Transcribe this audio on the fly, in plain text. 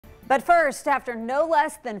But first, after no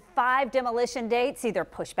less than 5 demolition dates either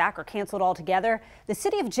pushed back or canceled altogether, the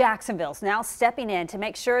city of Jacksonville is now stepping in to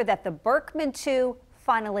make sure that the Berkman II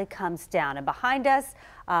finally comes down. And behind us,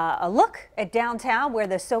 a look at downtown where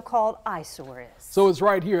the so-called eyesore is. So it's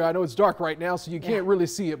right here. I know it's dark right now, so you can't really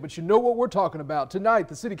see it, but you know what we're talking about. Tonight,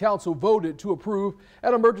 the City Council voted to approve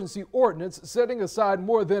an emergency ordinance setting aside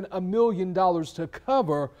more than $1 million to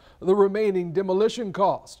cover the remaining demolition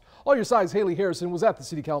cost. All Your Side's Haley Harrison was at the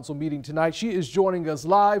City Council meeting tonight. She is joining us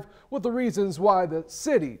live with the reasons why the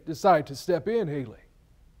city decided to step in. Haley.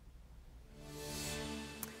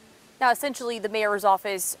 Now, essentially, the mayor's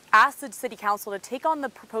office asked the city council to take on the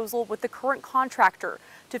proposal with the current contractor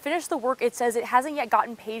to finish the work. It says it hasn't yet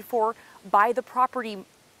gotten paid for by the property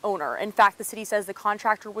owner. In fact, the city says the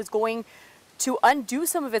contractor was going to undo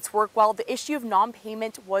some of its work while the issue of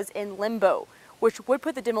non-payment was in limbo, which would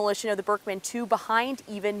put the demolition of the Berkman II behind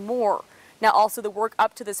even more. Now, also the work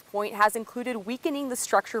up to this point has included weakening the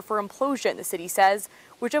structure for implosion, the city says,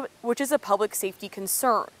 which is a public safety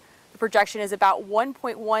concern. The projection is about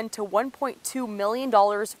 $1.1 to $1.2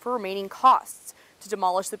 million for remaining costs to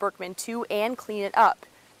demolish the Berkman II and clean it up.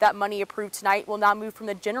 That money approved tonight will now move from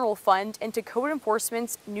the general fund into code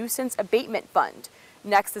enforcement's nuisance abatement fund.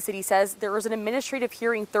 Next, the city says there is an administrative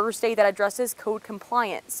hearing Thursday that addresses code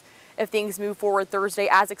compliance. If things move forward Thursday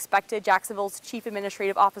as expected, Jacksonville's chief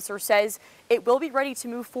administrative officer says it will be ready to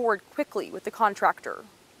move forward quickly with the contractor.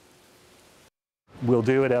 We'll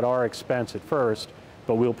do it at our expense at first,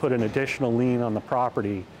 but we'll put an additional lien on the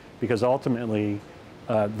property because ultimately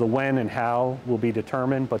the when and how will be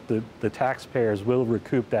determined, but the taxpayers will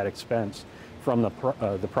recoup that expense from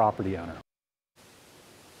the property owner.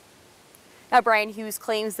 Now, Brian Hughes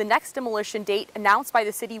claims the next demolition date announced by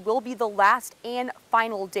the city will be the last and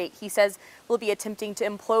final date. He says we'll be attempting to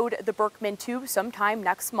implode the Berkman II sometime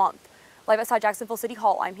next month. Live outside Jacksonville City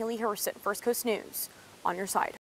Hall, I'm Haley Harrison, First Coast News, on your side.